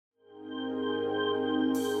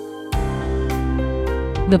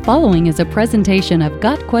The following is a presentation of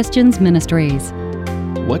Got Questions Ministries.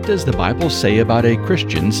 What does the Bible say about a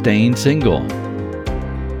Christian staying single?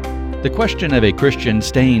 The question of a Christian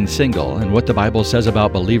staying single and what the Bible says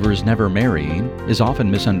about believers never marrying is often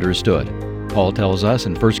misunderstood. Paul tells us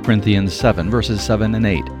in 1 Corinthians 7, verses 7 and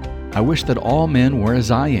 8, "I wish that all men were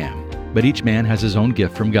as I am, but each man has his own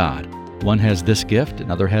gift from God. One has this gift,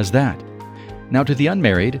 another has that. Now to the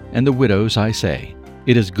unmarried and the widows I say,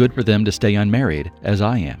 it is good for them to stay unmarried, as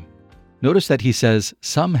I am." Notice that he says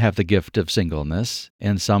some have the gift of singleness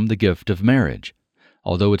and some the gift of marriage.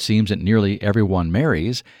 Although it seems that nearly everyone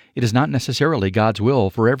marries, it is not necessarily God's will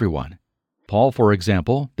for everyone. Paul, for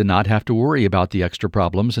example, did not have to worry about the extra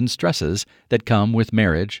problems and stresses that come with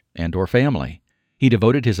marriage and/or family. He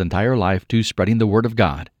devoted his entire life to spreading the Word of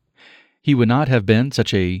God. He would not have been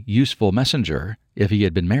such a useful messenger if he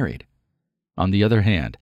had been married. On the other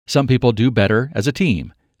hand, some people do better as a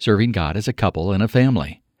team, serving God as a couple and a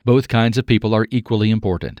family. Both kinds of people are equally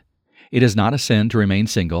important. It is not a sin to remain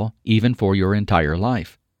single, even for your entire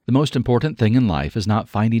life. The most important thing in life is not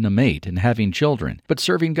finding a mate and having children, but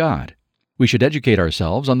serving God. We should educate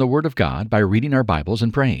ourselves on the Word of God by reading our Bibles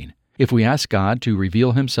and praying. If we ask God to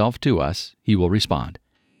reveal Himself to us, He will respond.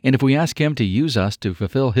 And if we ask Him to use us to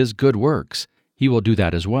fulfill His good works, He will do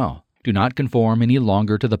that as well. Do not conform any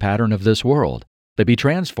longer to the pattern of this world, but be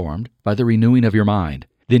transformed by the renewing of your mind.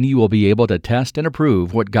 Then you will be able to test and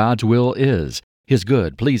approve what God's will is, His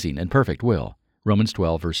good, pleasing, and perfect will. Romans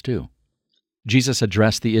 12, verse 2. Jesus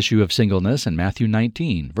addressed the issue of singleness in Matthew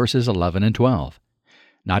 19, verses 11 and 12.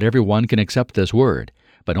 Not everyone can accept this word,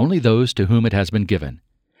 but only those to whom it has been given.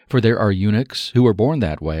 For there are eunuchs who were born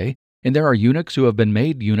that way, and there are eunuchs who have been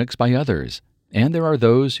made eunuchs by others, and there are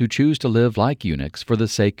those who choose to live like eunuchs for the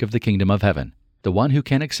sake of the kingdom of heaven. The one who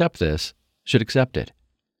can accept this should accept it.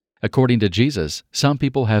 According to Jesus, some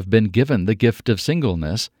people have been given the gift of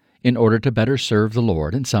singleness in order to better serve the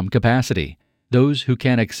Lord in some capacity. Those who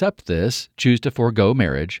can accept this choose to forego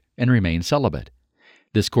marriage and remain celibate.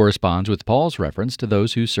 This corresponds with Paul's reference to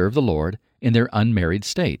those who serve the Lord in their unmarried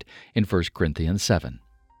state in 1 Corinthians 7.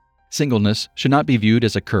 Singleness should not be viewed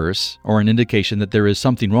as a curse or an indication that there is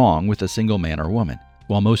something wrong with a single man or woman.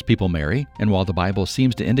 While most people marry, and while the Bible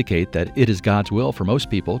seems to indicate that it is God's will for most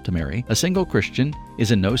people to marry, a single Christian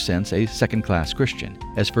is in no sense a second-class Christian.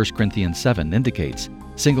 As 1 Corinthians 7 indicates,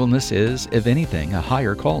 singleness is, if anything, a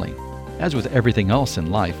higher calling. As with everything else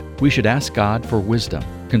in life, we should ask God for wisdom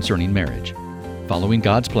concerning marriage. Following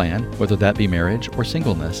God's plan, whether that be marriage or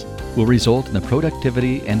singleness, will result in the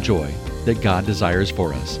productivity and joy that God desires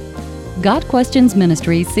for us. Got Questions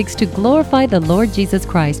Ministries seeks to glorify the Lord Jesus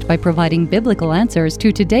Christ by providing biblical answers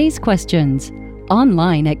to today's questions.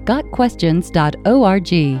 Online at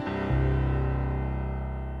gotquestions.org.